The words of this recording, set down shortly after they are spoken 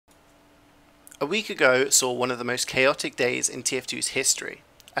A week ago saw one of the most chaotic days in TF2's history,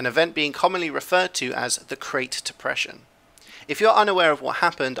 an event being commonly referred to as the Crate Depression. If you're unaware of what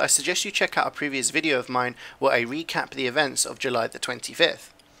happened, I suggest you check out a previous video of mine where I recap the events of July the 25th.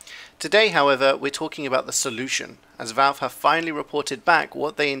 Today, however, we're talking about the solution, as Valve have finally reported back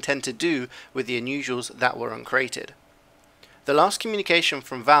what they intend to do with the unusuals that were uncrated. The last communication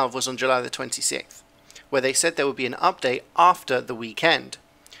from Valve was on July the 26th, where they said there would be an update after the weekend.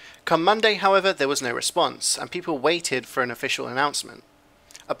 Come Monday, however, there was no response, and people waited for an official announcement.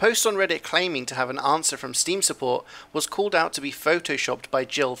 A post on Reddit claiming to have an answer from Steam support was called out to be photoshopped by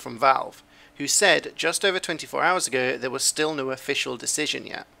Jill from Valve, who said just over 24 hours ago there was still no official decision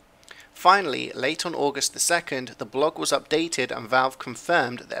yet. Finally, late on August the 2nd, the blog was updated and Valve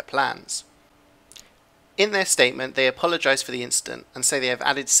confirmed their plans. In their statement, they apologize for the incident and say they have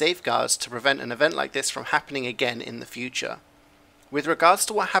added safeguards to prevent an event like this from happening again in the future. With regards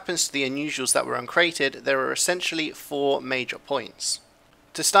to what happens to the unusuals that were uncrated, there are essentially 4 major points.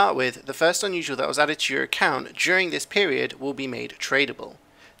 To start with, the first unusual that was added to your account during this period will be made tradable.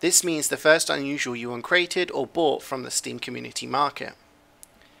 This means the first unusual you uncrated or bought from the Steam community market.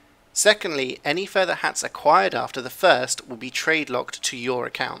 Secondly, any further hats acquired after the first will be trade locked to your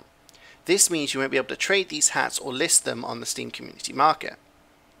account. This means you won't be able to trade these hats or list them on the Steam community market.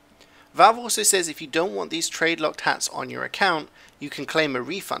 Valve also says if you don't want these trade locked hats on your account, you can claim a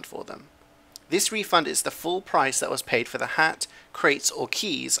refund for them. This refund is the full price that was paid for the hat, crates or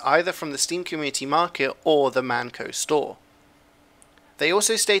keys either from the Steam community market or the Manco store. They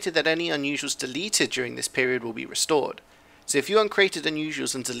also stated that any unusuals deleted during this period will be restored. So if you uncrated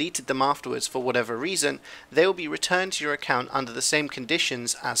unusuals and deleted them afterwards for whatever reason, they will be returned to your account under the same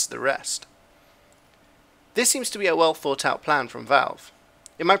conditions as the rest. This seems to be a well thought out plan from Valve.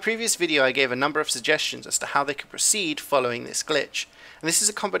 In my previous video I gave a number of suggestions as to how they could proceed following this glitch, and this is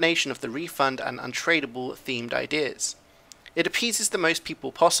a combination of the refund and untradable themed ideas. It appeases the most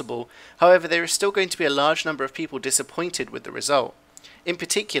people possible, however there is still going to be a large number of people disappointed with the result, in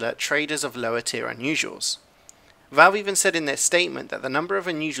particular traders of lower tier unusuals. Valve even said in their statement that the number of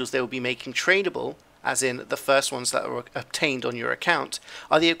unusuals they will be making tradable, as in the first ones that are obtained on your account,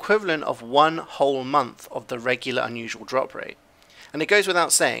 are the equivalent of 1 whole month of the regular unusual drop rate. And it goes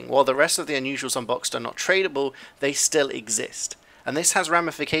without saying, while the rest of the unusuals unboxed are not tradable, they still exist, and this has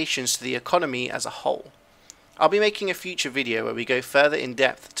ramifications to the economy as a whole. I'll be making a future video where we go further in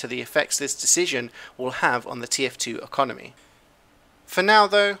depth to the effects this decision will have on the TF2 economy. For now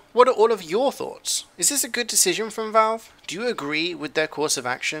though, what are all of your thoughts? Is this a good decision from Valve? Do you agree with their course of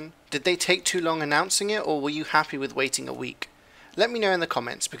action? Did they take too long announcing it, or were you happy with waiting a week? Let me know in the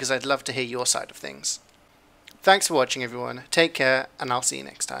comments because I'd love to hear your side of things. Thanks for watching everyone, take care, and I'll see you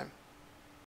next time.